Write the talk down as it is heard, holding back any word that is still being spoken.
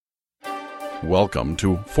Welcome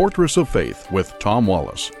to Fortress of Faith with Tom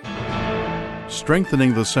Wallace,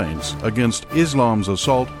 strengthening the saints against Islam's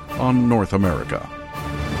assault on North America.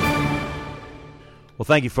 Well,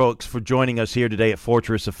 thank you, folks, for joining us here today at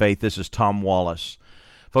Fortress of Faith. This is Tom Wallace.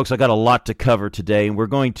 Folks, I got a lot to cover today, and we're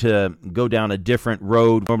going to go down a different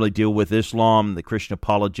road. We normally deal with Islam, the Christian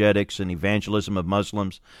apologetics, and evangelism of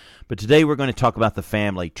Muslims. But today we're going to talk about the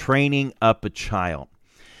family, training up a child.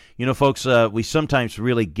 You know, folks, we sometimes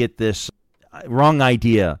really get this wrong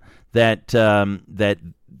idea that that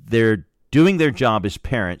they're doing their job as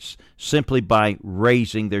parents simply by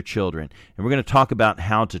raising their children. And we're going to talk about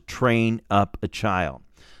how to train up a child.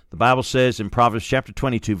 The Bible says in Proverbs chapter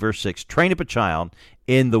 22, verse 6, train up a child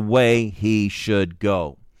in the way he should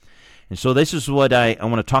go. And so this is what I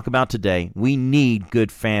want to talk about today. We need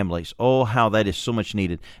good families. Oh, how that is so much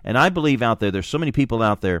needed. And I believe out there's so many people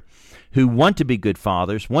out there who want to be good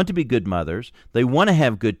fathers, want to be good mothers. They want to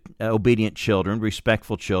have good, obedient children,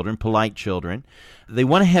 respectful children, polite children. They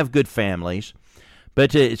want to have good families.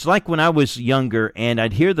 But it's like when I was younger and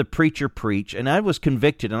I'd hear the preacher preach and I was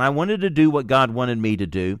convicted and I wanted to do what God wanted me to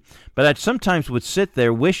do. But I sometimes would sit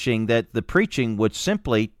there wishing that the preaching would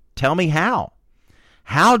simply tell me how.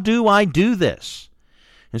 How do I do this?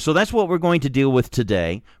 And so that's what we're going to deal with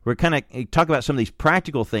today. We're kind of talk about some of these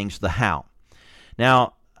practical things, the how.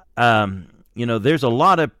 Now, there's a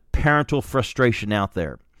lot of parental frustration out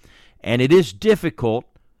there. And it is difficult.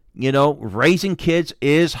 Raising kids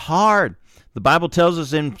is hard. The Bible tells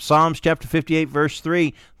us in Psalms chapter 58, verse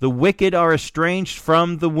 3, the wicked are estranged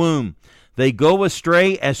from the womb. They go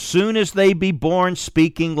astray as soon as they be born,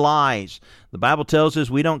 speaking lies. The Bible tells us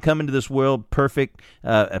we don't come into this world perfect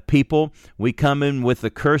people. We come in with the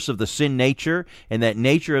curse of the sin nature, and that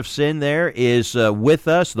nature of sin there is with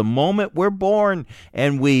us the moment we're born,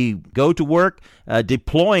 and we go to work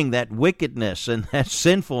deploying that wickedness and that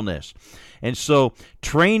sinfulness. And so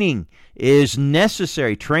training is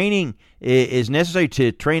necessary. Training is necessary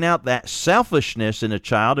to train out that selfishness in a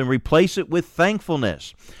child and replace it with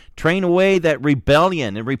thankfulness. Train away that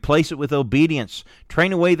rebellion and replace it with obedience.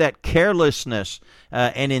 Train away that carelessness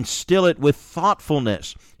and instill it with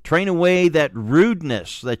thoughtfulness. Train away that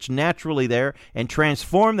rudeness that's naturally there and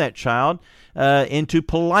transform that child into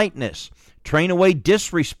politeness. Train away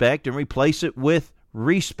disrespect and replace it with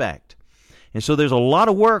respect. And so there's a lot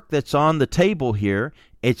of work that's on the table here.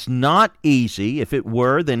 It's not easy. If it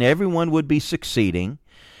were, then everyone would be succeeding.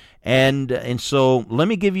 And so let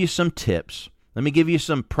me give you some tips. Let me give you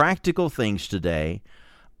some practical things today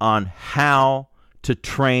on how to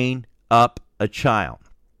train up a child.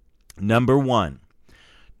 Number one,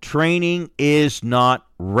 training is not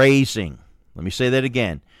raising. Let me say that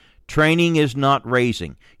again. Training is not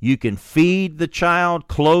raising. You can feed the child,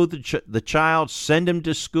 clothe the child, send them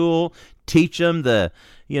to school, teach them the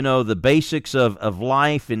basics of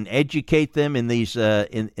life and educate them in these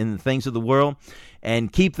in the things of the world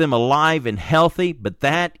and keep them alive and healthy, but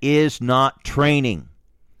that is not training.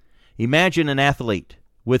 Imagine an athlete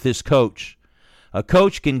with his coach. A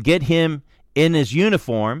coach can get him in his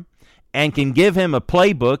uniform and can give him a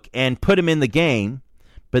playbook and put him in the game,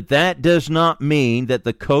 but that does not mean that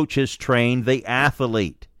the coach has trained the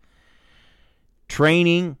athlete.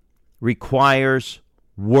 Training requires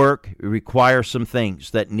work. It requires some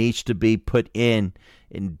things that needs to be put in,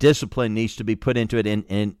 and discipline needs to be put into it.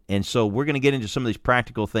 And so we're going to get into some of these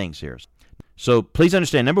practical things here. So please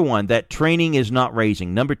understand, number one, that training is not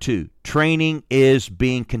raising. Number two, training is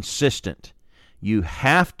being consistent. You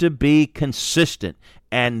have to be consistent,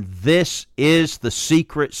 and this is the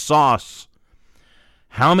secret sauce.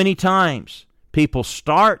 How many times people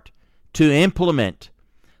start to implement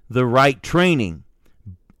the right training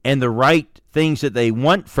and the right things that they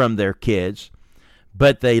want from their kids,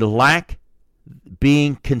 but they lack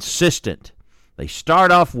being consistent. They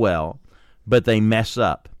start off well, but they mess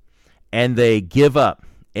up and they give up.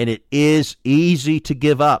 And it is easy to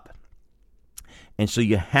give up. And so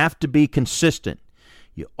you have to be consistent.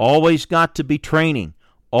 You always got to be training,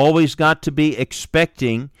 always got to be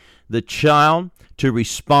expecting the child to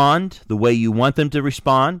respond the way you want them to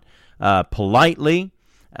respond, politely,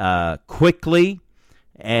 quickly,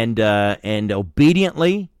 and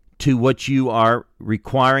obediently to what you are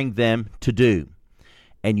requiring them to do.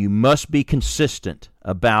 And you must be consistent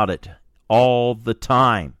about it all the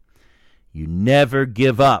time. You never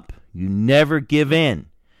give up. You never give in.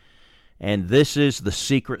 And this is the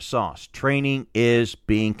secret sauce. Training is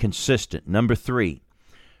being consistent. Number three,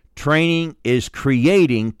 training is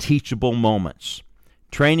creating teachable moments.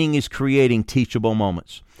 Training is creating teachable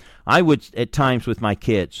moments. I would, at times with my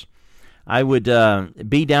kids, I would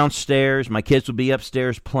be downstairs. My kids would be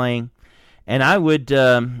upstairs playing. and I would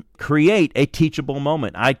create a teachable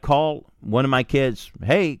moment. I'd call one of my kids,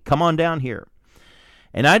 "Hey, come on down here."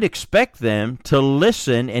 And I'd expect them to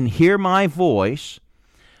listen and hear my voice.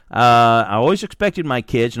 I always expected my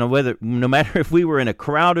kids, no matter if we were in a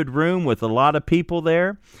crowded room with a lot of people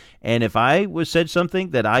there, and if I said something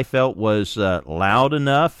that I felt was loud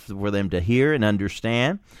enough for them to hear and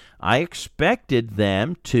understand, I expected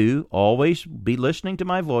them to always be listening to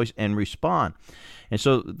my voice and respond. And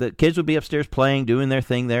so the kids would be upstairs playing, doing their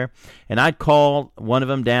thing there, and I'd call one of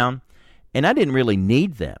them down, and I didn't really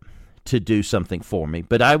need them to do something for me,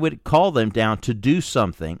 but I would call them down to do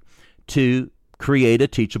something to create a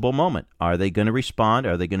teachable moment. Are they going to respond?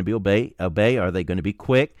 Are they going to be obey? Are they going to be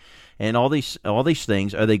quick? And all these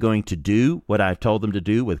things, are they going to do what I've told them to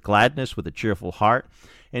do with gladness, with a cheerful heart?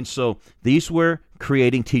 And so these were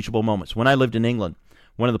creating teachable moments. When I lived in England,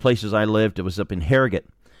 one of the places I lived, it was up in Harrogate,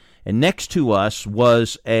 and next to us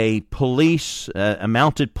was a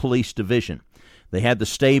mounted police division. They had the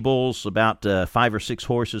stables, about 5 or 6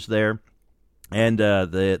 horses there, and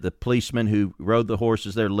the policeman who rode the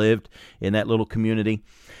horses there lived in that little community.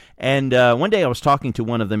 And one day I was talking to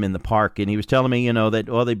one of them in the park, and he was telling me,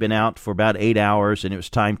 that they'd been out for about 8 hours, and it was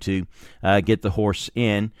time to get the horse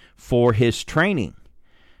in for his training.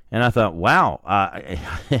 And I thought, wow,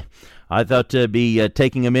 I thought to be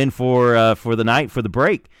taking him in for the night, for the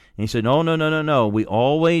break. And he said, no. We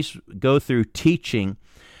always go through teaching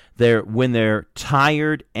when they're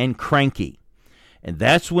tired and cranky. And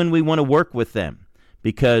that's when we want to work with them,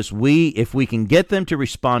 because if we can get them to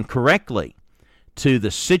respond correctly to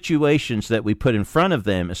the situations that we put in front of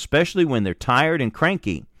them, especially when they're tired and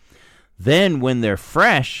cranky, then when they're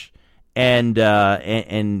fresh and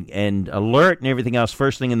alert and everything else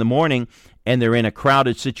first thing in the morning, and they're in a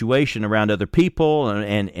crowded situation around other people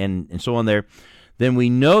and so on there, then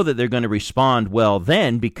we know that they're going to respond well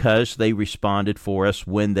then, because they responded for us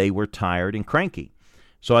when they were tired and cranky.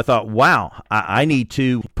 So I thought, wow, I need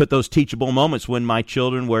to put those teachable moments when my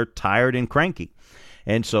children were tired and cranky.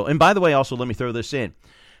 And by the way, also let me throw this in.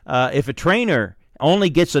 If a trainer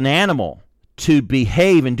only gets an animal to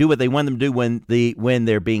behave and do what they want them to do when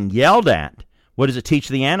they're being yelled at, what does it teach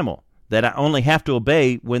the animal? That I only have to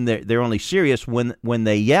obey when they're only serious when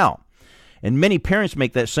they yell. And many parents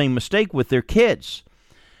make that same mistake with their kids.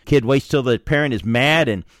 Kid waits till the parent is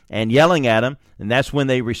mad and yelling at them, and that's when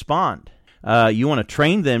they respond. You want to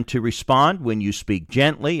train them to respond when you speak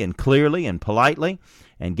gently and clearly and politely,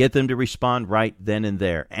 and get them to respond right then and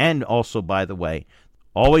there. And also, by the way,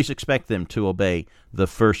 always expect them to obey the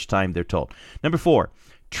first time they're told. Number 4,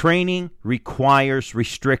 training requires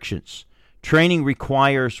restrictions. Training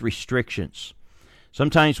requires restrictions.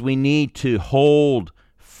 Sometimes we need to hold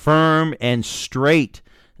firm and straight,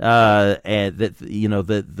 the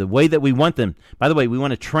way that we want them. By the way, we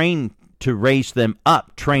want to train to raise them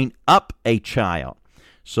up, train up a child.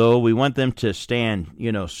 So we want them to stand,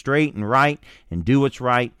 straight and right and do what's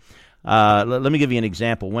right. Let me give you an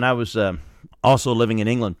example. When I was also living in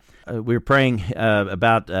England, we were praying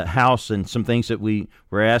about a house and some things that we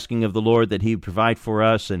were asking of the Lord that He would provide for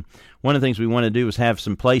us. And one of the things we wanted to do was have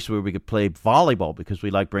some place where we could play volleyball, because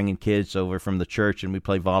we like bringing kids over from the church and we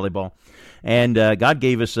play volleyball. And God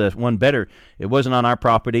gave us one better. It wasn't on our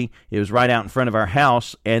property. It was right out in front of our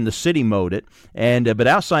house, and the city mowed it. And but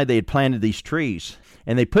outside they had planted these trees.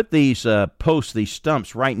 And they put these posts, these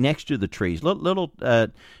stumps, right next to the trees, little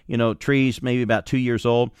trees, maybe about 2 years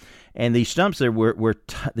old. And these stumps there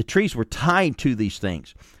the trees were tied to these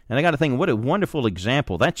things. And I got to think, what a wonderful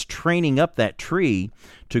example. That's training up that tree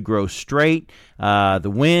to grow straight.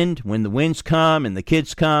 When the winds come and the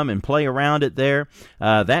kids come and play around it there,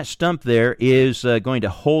 that stump there is going to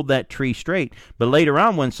hold that tree straight. But later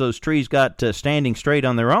on, once those trees got standing straight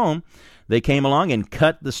on their own, they came along and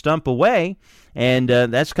cut the stump away. And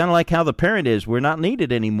that's kind of like how the parent is. We're not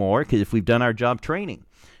needed anymore because if we've done our job training.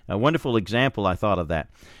 A wonderful example, I thought of that.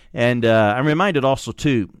 And I'm reminded also,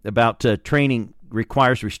 too, about training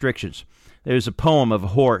requires restrictions. There's a poem of a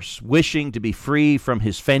horse wishing to be free from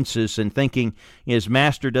his fences and thinking his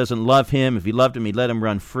master doesn't love him. If he loved him, he'd let him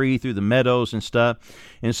run free through the meadows and stuff.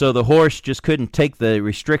 And so the horse just couldn't take the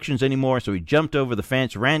restrictions anymore, so he jumped over the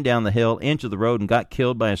fence, ran down the hill into the road, and got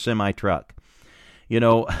killed by a semi-truck.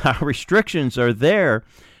 Our restrictions are there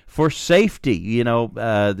for safety.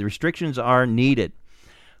 The restrictions are needed.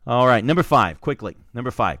 All right, number 5, quickly. Number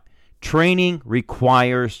 5, training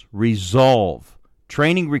requires resolve.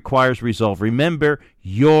 Training requires resolve. Remember,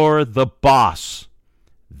 you're the boss.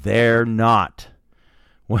 They're not.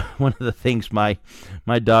 One of the things my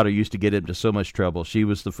daughter used to get into so much trouble. She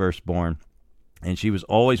was the firstborn, and she was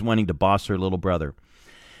always wanting to boss her little brother.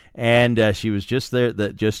 And she was just there,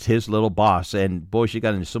 just his little boss. And boy, she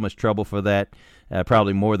got into so much trouble for that,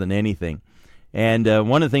 probably more than anything. And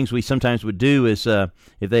one of the things we sometimes would do is if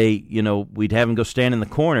they, we'd have them go stand in the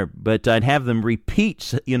corner, but I'd have them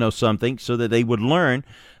repeat, something so that they would learn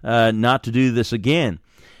not to do this again.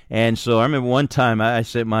 And so I remember one time I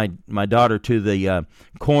sent my daughter to the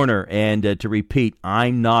corner and to repeat,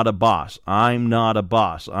 "I'm not a boss. I'm not a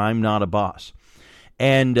boss. I'm not a boss."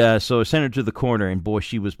 And so I sent her to the corner, and boy,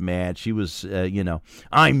 she was mad. She was,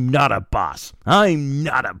 "I'm not a boss. I'm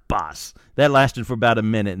not a boss." That lasted for about a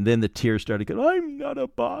minute, and then the tears started going, "I'm not a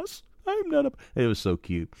boss. I'm not a..." It was so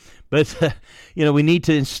cute. But, we need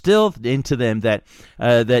to instill into them that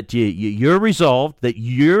you're resolved, that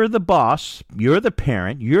you're the boss, you're the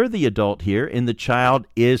parent, you're the adult here, and the child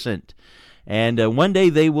isn't. And one day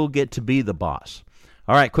they will get to be the boss.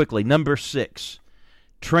 All right, quickly, number 6.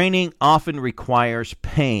 Training often requires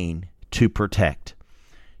pain to protect.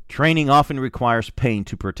 Training often requires pain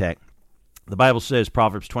to protect. The Bible says,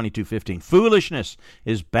 Proverbs 22:15, "Foolishness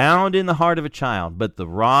is bound in the heart of a child, but the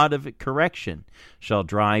rod of correction shall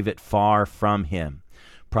drive it far from him."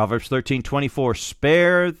 Proverbs 13:24,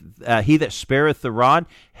 "He that spareth the rod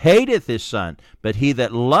hateth his son, but he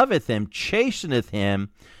that loveth him chasteneth him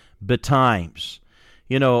betimes."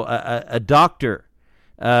 A doctor,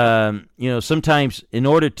 sometimes in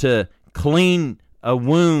order to clean a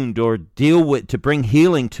wound or to bring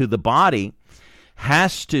healing to the body,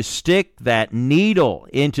 has to stick that needle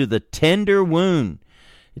into the tender wound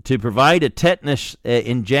to provide a tetanus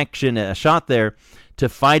injection, a shot there, to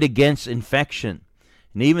fight against infection.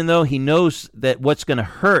 And even though he knows that what's going to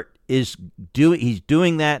hurt he's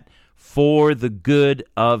doing that for the good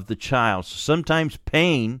of the child. So sometimes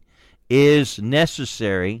pain is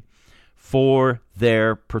necessary for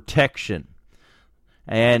their protection.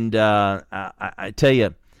 And I tell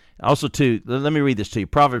you, also too, let me read this to you.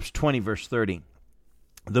 Proverbs 20, verse 30.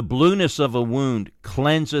 "The blueness of a wound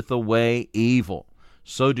cleanseth away evil.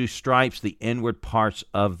 So do stripes the inward parts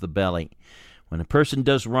of the belly." When a person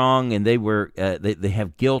does wrong and they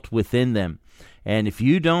have guilt within them, and if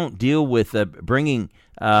you don't deal with bringing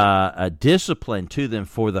a discipline to them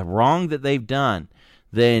for the wrong that they've done,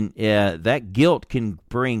 then that guilt can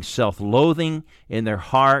bring self-loathing in their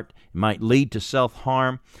heart. It might lead to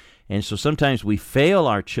self-harm. And so sometimes we fail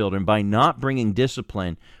our children by not bringing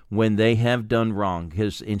discipline when they have done wrong,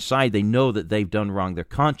 because inside they know that they've done wrong. Their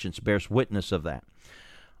conscience bears witness of that.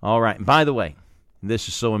 All right. And by the way, this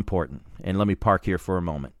is so important, and let me park here for a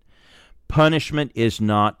moment. Punishment is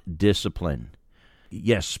not discipline.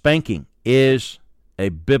 Yes, spanking is a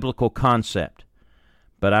biblical concept,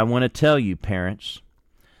 but I want to tell you, parents,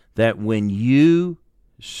 that when you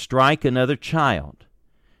strike another child,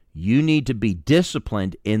 you need to be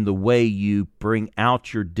disciplined in the way you bring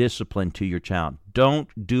out your discipline to your child.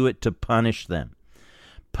 Don't do it to punish them.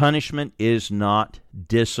 Punishment is not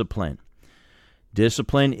discipline.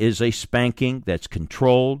 Discipline is a spanking that's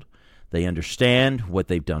controlled. They understand what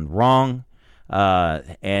they've done wrong,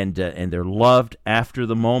 and they're loved after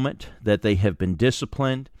the moment that they have been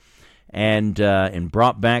disciplined and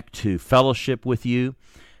brought back to fellowship with you.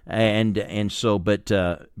 But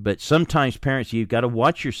sometimes, parents, you've got to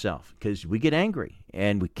watch yourself, because we get angry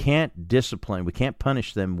and we can't discipline. We can't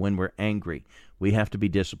punish them when we're angry. We have to be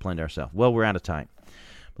disciplined ourselves. Well, we're out of time.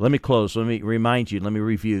 But let me close. Let me remind you. Let me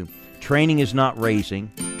review. Training is not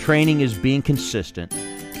raising. Training is being consistent.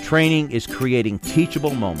 Training is creating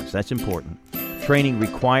teachable moments. That's important. Training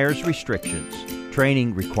requires restrictions.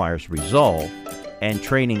 Training requires resolve. And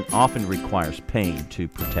training often requires pain to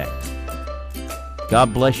protect.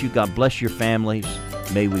 God bless you. God bless your families.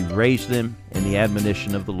 May we raise them in the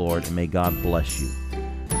admonition of the Lord, and may God bless you.